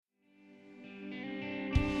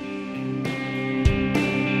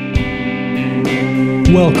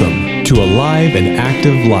Welcome to Alive and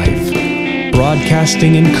Active Life,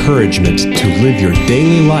 broadcasting encouragement to live your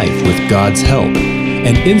daily life with God's help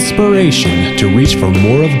and inspiration to reach for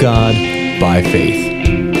more of God by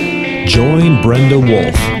faith. Join Brenda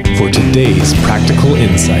Wolf for today's practical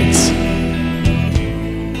insights.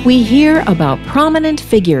 We hear about prominent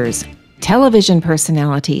figures, television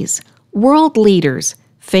personalities, world leaders,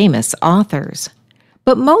 famous authors.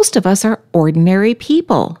 But most of us are ordinary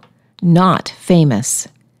people, not famous.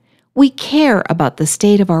 We care about the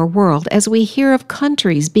state of our world as we hear of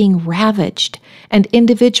countries being ravaged and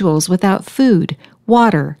individuals without food,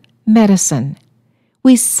 water, medicine.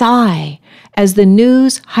 We sigh as the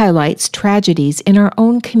news highlights tragedies in our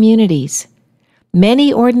own communities.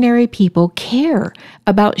 Many ordinary people care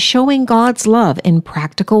about showing God's love in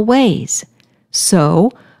practical ways. So,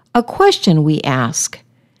 a question we ask: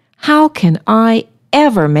 how can I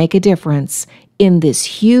ever make a difference in this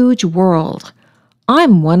huge world?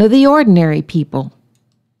 I'm one of the ordinary people.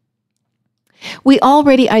 We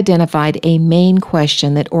already identified a main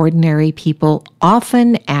question that ordinary people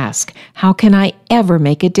often ask: how can I ever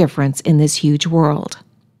make a difference in this huge world?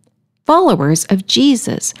 Followers of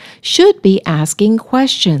Jesus should be asking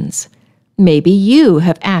questions. Maybe you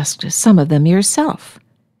have asked some of them yourself.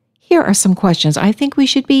 Here are some questions I think we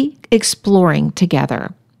should be exploring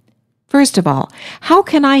together. First of all, how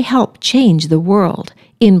can I help change the world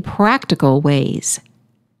in practical ways?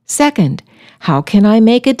 Second, how can I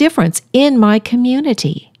make a difference in my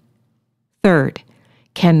community? Third,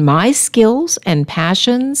 can my skills and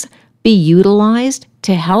passions be utilized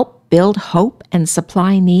to help build hope and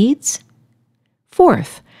supply needs?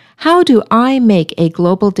 Fourth, how do I make a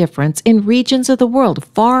global difference in regions of the world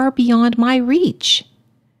far beyond my reach?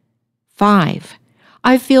 5,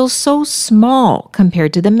 I feel so small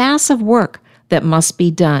compared to the massive work that must be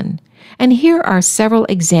done. And here are several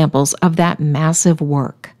examples of that massive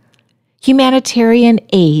work. Humanitarian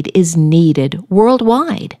aid is needed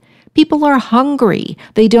worldwide. People are hungry.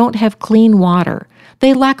 They don't have clean water.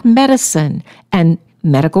 They lack medicine and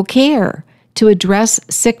medical care to address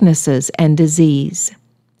sicknesses and disease.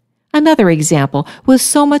 Another example, with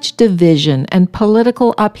so much division and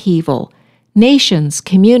political upheaval, nations,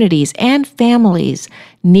 communities, and families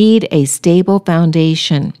need a stable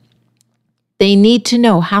foundation. They need to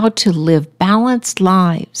know how to live balanced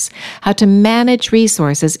lives, how to manage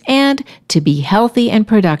resources, and to be healthy and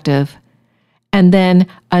productive. And then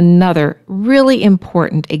another really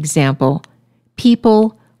important example,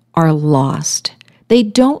 people are lost. They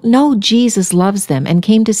don't know Jesus loves them and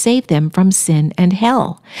came to save them from sin and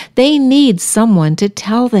hell. They need someone to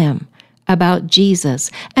tell them about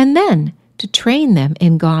Jesus and then to train them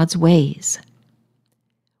in God's ways.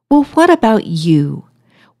 Well, what about you?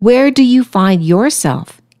 Where do you find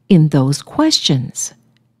yourself in those questions?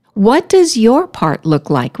 What does your part look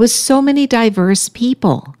like with so many diverse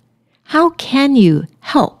people? How can you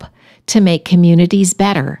help to make communities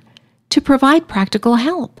better, to provide practical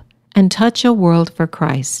help, and touch a world for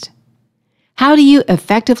Christ? How do you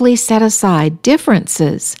effectively set aside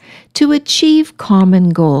differences to achieve common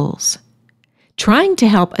goals? Trying to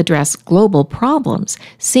help address global problems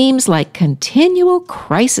seems like continual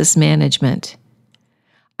crisis management.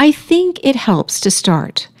 I think it helps to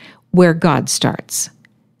start where God starts.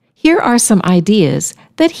 Here are some ideas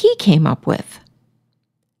that he came up with.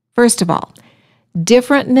 First of all,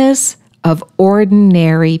 differentness of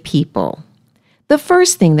ordinary people. The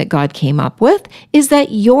first thing that God came up with is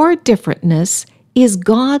that your differentness is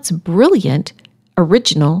God's brilliant,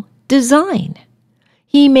 original design.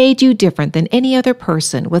 He made you different than any other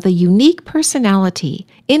person with a unique personality,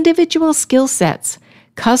 individual skill sets,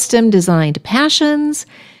 custom-designed passions,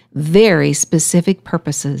 very specific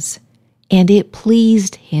purposes, and it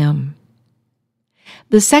pleased him.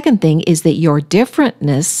 The second thing is that your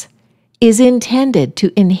differentness is intended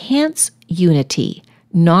to enhance unity,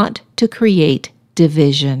 not to create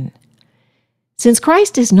division. Since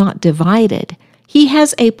Christ is not divided, he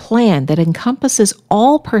has a plan that encompasses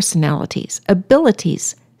all personalities,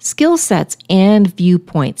 abilities, skill sets, and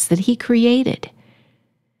viewpoints that he created.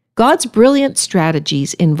 God's brilliant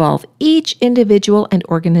strategies involve each individual and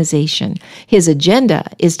organization. His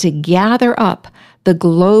agenda is to gather up the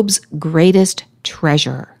globe's greatest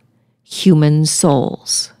treasure, human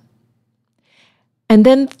souls. And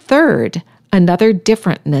then third, another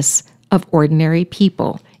differentness of ordinary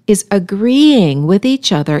people is agreeing with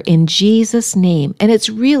each other in Jesus' name, and it's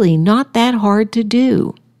really not that hard to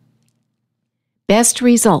do. Best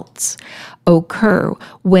results occur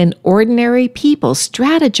when ordinary people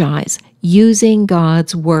strategize using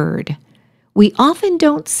God's Word. We often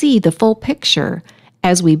don't see the full picture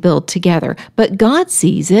as we build together, but God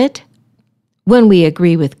sees it. When we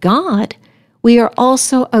agree with God, we are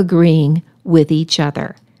also agreeing with each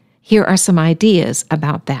other. Here are some ideas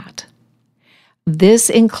about that. This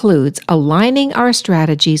includes aligning our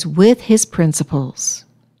strategies with His principles.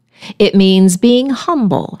 It means being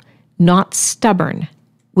humble, not stubborn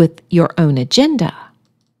with your own agenda.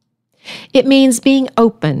 It means being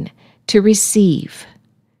open to receive,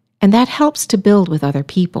 and that helps to build with other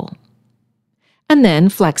people. And then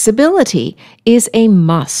flexibility is a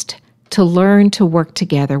must to learn to work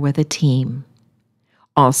together with a team.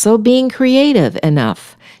 Also, being creative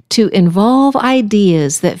enough to involve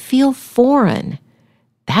ideas that feel foreign,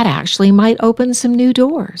 that actually might open some new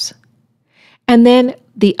doors. And then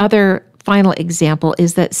the other final example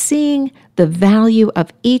is that seeing the value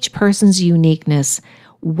of each person's uniqueness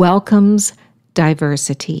welcomes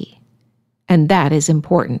diversity. And that is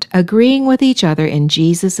important, agreeing with each other in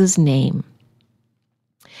Jesus' name.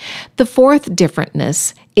 The fourth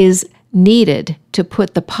differentness is needed to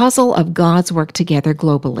put the puzzle of God's work together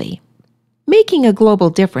globally. Making a global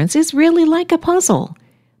difference is really like a puzzle.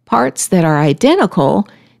 Parts that are identical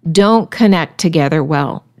don't connect together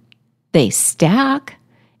well. They stack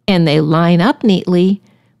and they line up neatly,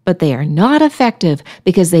 but they are not effective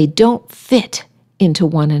because they don't fit into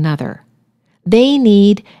one another. They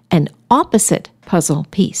need an opposite puzzle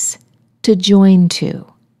piece to join to.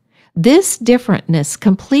 This differentness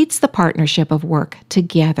completes the partnership of work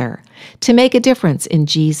together to make a difference in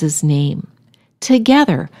Jesus' name.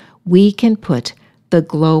 Together, we can put the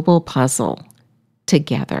global puzzle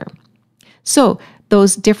together. So,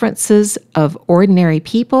 those differences of ordinary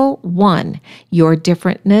people: 1, your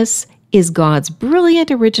differentness is God's brilliant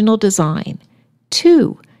original design.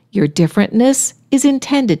 2, your differentness is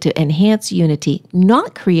intended to enhance unity,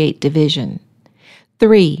 not create division.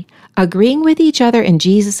 3, agreeing with each other in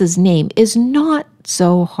Jesus' name is not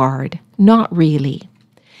so hard, not really.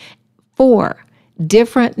 4,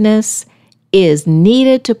 differentness is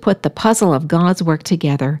needed to put the puzzle of God's work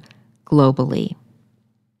together globally.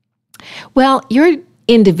 Well, your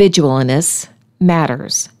individualness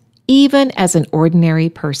matters, even as an ordinary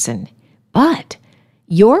person, but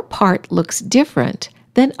your part looks different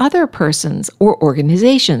than other persons' or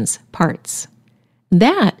organizations' parts.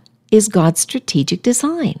 That is God's strategic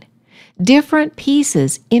design. Different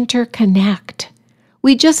pieces interconnect.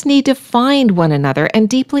 We just need to find one another and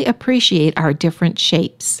deeply appreciate our different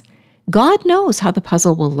shapes. God knows how the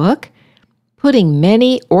puzzle will look. Putting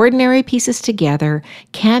many ordinary pieces together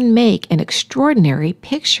can make an extraordinary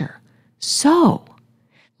picture. So,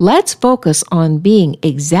 let's focus on being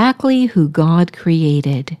exactly who God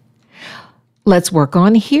created. Let's work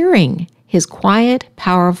on hearing His quiet,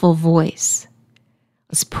 powerful voice.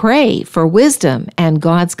 Let's pray for wisdom and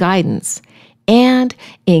God's guidance, and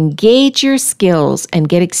engage your skills and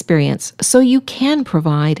get experience so you can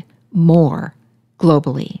provide more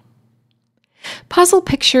globally. Puzzle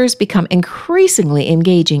pictures become increasingly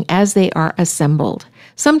engaging as they are assembled.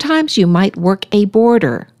 Sometimes you might work a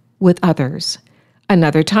border with others.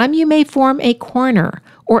 Another time you may form a corner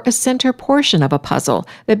or a center portion of a puzzle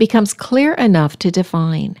that becomes clear enough to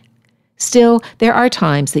define. Still, there are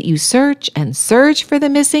times that you search and search for the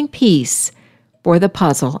missing piece for the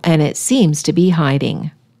puzzle, and it seems to be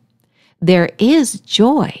hiding. There is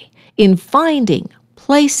joy in finding,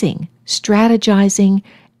 placing, strategizing,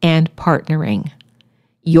 and partnering.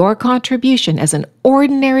 Your contribution as an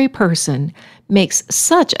ordinary person makes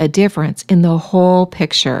such a difference in the whole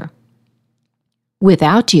picture.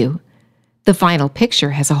 Without you, the final picture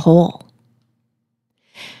has a hole.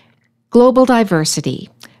 Global diversity.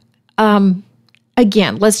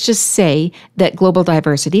 Again, let's just say that global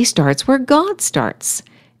diversity starts where God starts.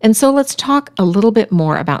 And so let's talk a little bit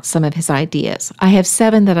more about some of His ideas. I have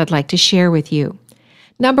 7 that I'd like to share with you.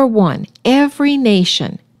 Number 1, every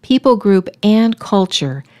nation, people group, and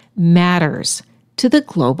culture matters to the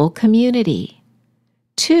global community.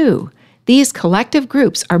 2, these collective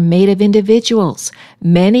groups are made of individuals.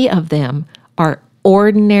 Many of them are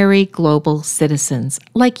ordinary global citizens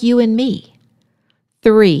like you and me.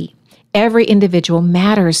 3, every individual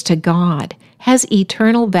matters to God, has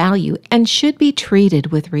eternal value, and should be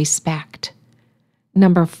treated with respect.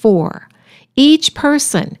 Number 4, each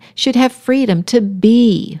person should have freedom to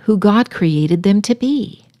be who God created them to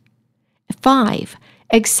be. 5,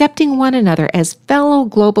 accepting one another as fellow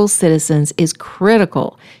global citizens is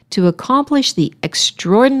critical to accomplish the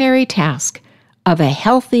extraordinary task of a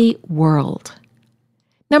healthy world.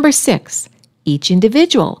 Number 6, each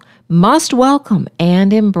individual must welcome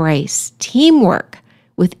and embrace teamwork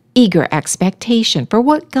with eager expectation for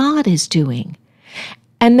what God is doing.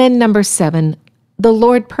 And then number 7, the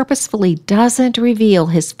Lord purposefully doesn't reveal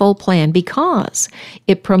His full plan because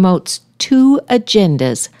it promotes 2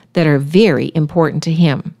 agendas that are very important to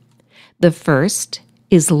him. The first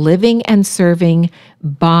is living and serving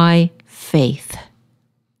by faith.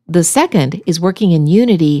 The second is working in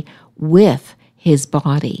unity with his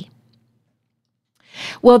body.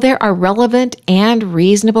 Well, there are relevant and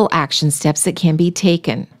reasonable action steps that can be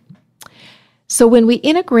taken. So when we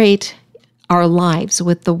integrate our lives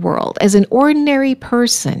with the world as an ordinary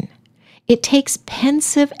person, it takes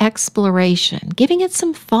pensive exploration, giving it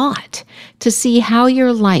some thought to see how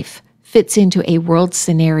your life fits into a world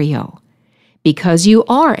scenario. Because you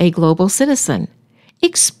are a global citizen,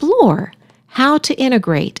 explore how to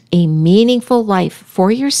integrate a meaningful life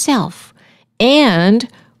for yourself and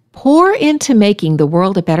pour into making the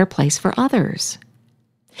world a better place for others.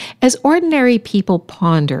 As ordinary people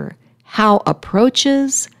ponder how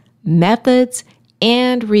approaches, methods,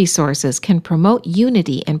 and resources can promote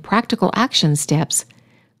unity and practical action steps,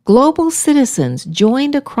 global citizens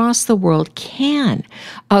joined across the world can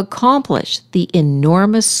accomplish the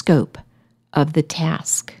enormous scope of the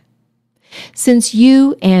task. Since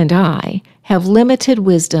you and I have limited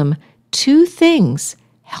wisdom, 2 things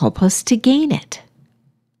help us to gain it.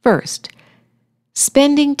 First,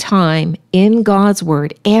 spending time in God's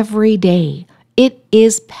Word every day. It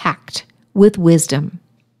is packed with wisdom.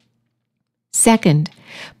 Second,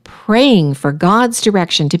 praying for God's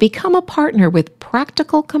direction to become a partner with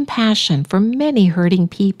practical compassion for many hurting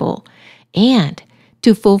people and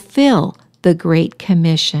to fulfill the Great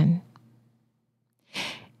Commission.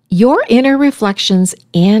 Your inner reflections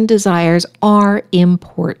and desires are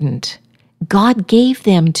important. God gave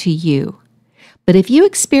them to you. But if you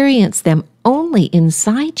experience them only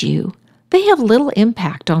inside you, they have little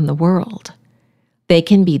impact on the world. They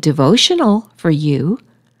can be devotional for you,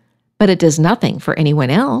 but it does nothing for anyone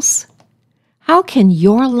else. How can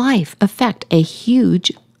your life affect a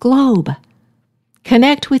huge globe?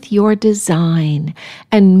 Connect with your design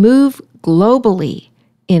and move globally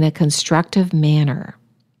in a constructive manner.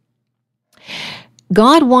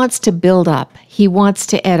 God wants to build up. He wants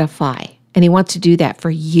to edify, and He wants to do that for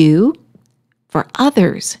you, for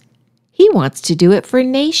others. He wants to do it for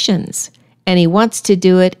nations, and He wants to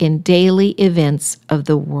do it in daily events of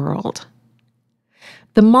the world.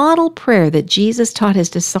 The model prayer that Jesus taught His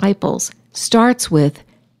disciples starts with,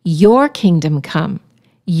 "Your kingdom come,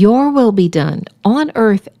 your will be done on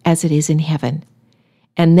earth as it is in heaven."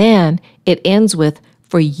 And then it ends with,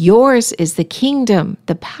 "For yours is the kingdom,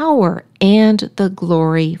 the power, and the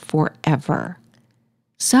glory forever."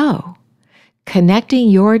 So, connecting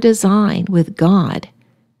your design with God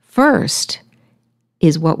first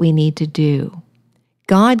is what we need to do.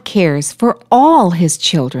 God cares for all His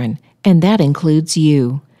children, and that includes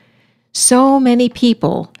you. So many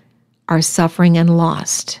people are suffering and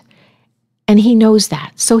lost, and He knows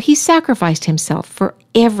that. So He sacrificed Himself for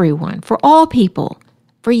everyone, for all people,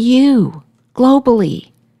 for you,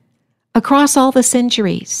 globally, across all the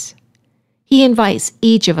centuries. He invites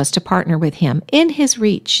each of us to partner with Him in His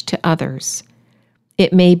reach to others.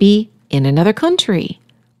 It may be in another country,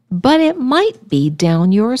 but it might be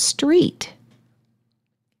down your street.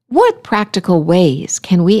 What practical ways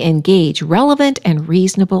can we engage relevant and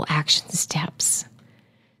reasonable action steps?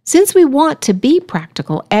 Since we want to be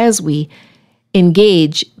practical as we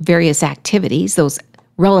engage various activities, those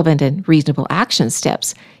relevant and reasonable action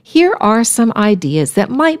steps, here are some ideas that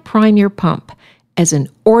might prime your pump as an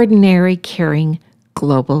ordinary, caring,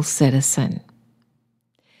 global citizen.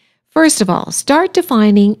 First of all, start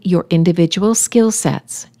defining your individual skill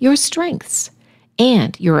sets, your strengths,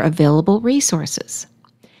 and your available resources.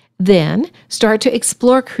 Then, start to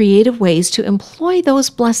explore creative ways to employ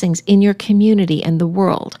those blessings in your community and the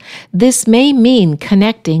world. This may mean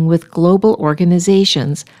connecting with global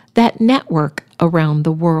organizations that network around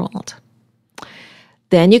the world.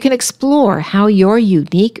 Then you can explore how your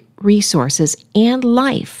unique resources and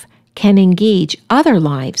life can engage other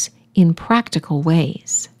lives in practical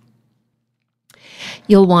ways.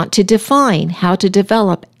 You'll want to define how to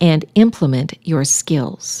develop and implement your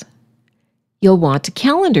skills. You'll want to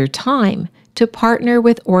calendar time to partner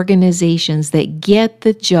with organizations that get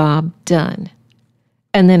the job done.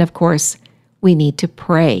 And then, of course, we need to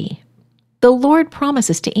pray. The Lord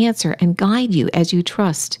promises to answer and guide you as you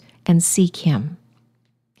trust and seek Him.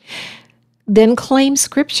 Then claim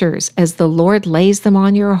scriptures as the Lord lays them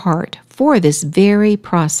on your heart for this very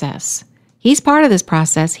process. He's part of this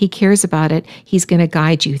process. He cares about it. He's going to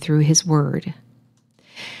guide you through His Word.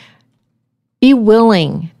 Be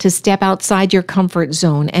willing to step outside your comfort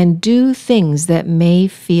zone and do things that may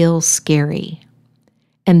feel scary.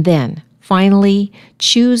 And then, finally,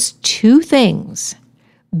 choose 2 things.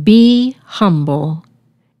 Be humble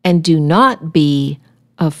and do not be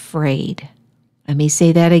afraid. Let me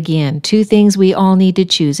say that again. 2 things we all need to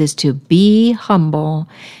choose is to be humble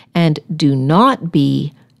and do not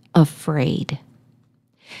be afraid.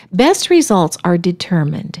 Best results are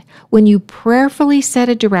determined when you prayerfully set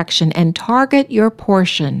a direction and target your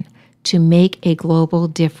portion to make a global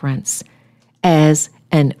difference as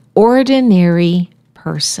an ordinary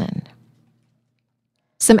person.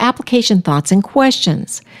 Some application thoughts and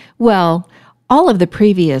questions. Well, all of the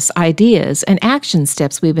previous ideas and action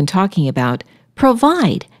steps we've been talking about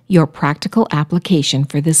provide your practical application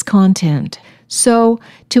for this content. So,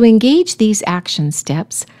 to engage these action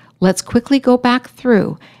steps, let's quickly go back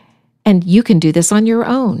through, and you can do this on your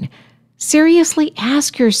own. Seriously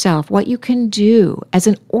ask yourself what you can do as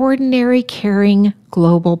an ordinary, caring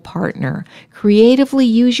global partner. Creatively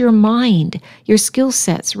use your mind, your skill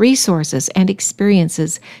sets, resources, and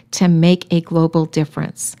experiences to make a global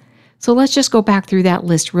difference. So let's just go back through that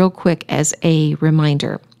list real quick as a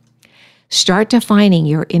reminder. Start defining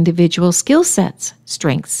your individual skill sets,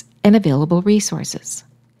 strengths, and available resources.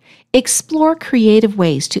 Explore creative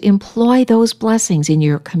ways to employ those blessings in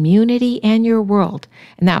your community and your world,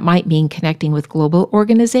 and that might mean connecting with global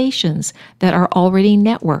organizations that are already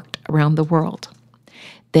networked around the world.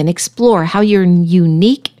 Then explore how your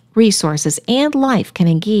unique resources and life can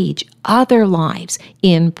engage other lives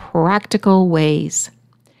in practical ways,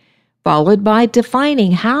 followed by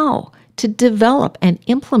defining how to develop and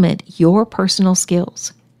implement your personal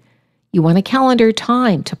skills. You want to calendar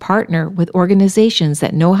time to partner with organizations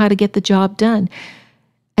that know how to get the job done.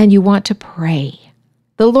 And you want to pray.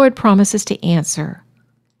 The Lord promises to answer.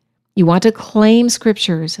 You want to claim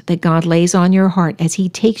scriptures that God lays on your heart as He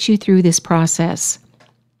takes you through this process.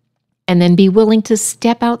 And then be willing to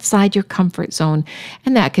step outside your comfort zone,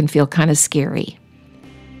 and that can feel kind of scary.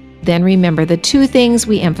 Then remember the 2 things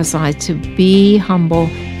we emphasize: to be humble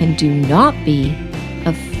and do not be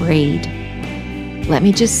afraid. Let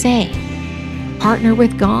me just say, partner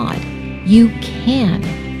with God. You can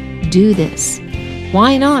do this.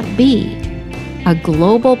 Why not be a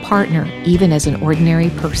global partner even as an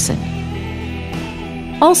ordinary person?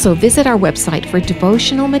 Also, visit our website for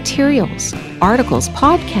devotional materials, articles,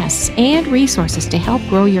 podcasts, and resources to help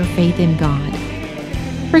grow your faith in God.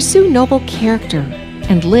 Pursue noble character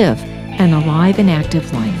and live an alive and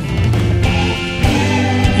active life.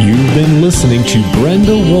 You've been listening to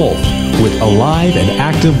Brenda Wolf with Alive and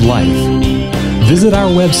Active Life. Visit our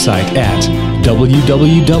website at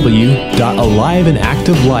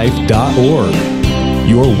www.aliveandactivelife.org,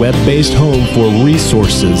 your web-based home for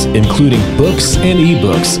resources including books and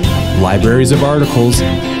ebooks, libraries of articles,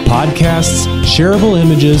 podcasts, shareable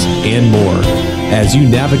images, and more as you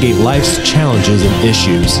navigate life's challenges and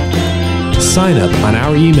issues. Sign up on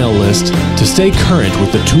our email list to stay current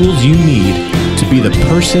with the tools you need to be the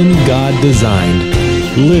person God designed,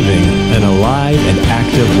 living an alive and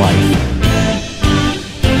active life.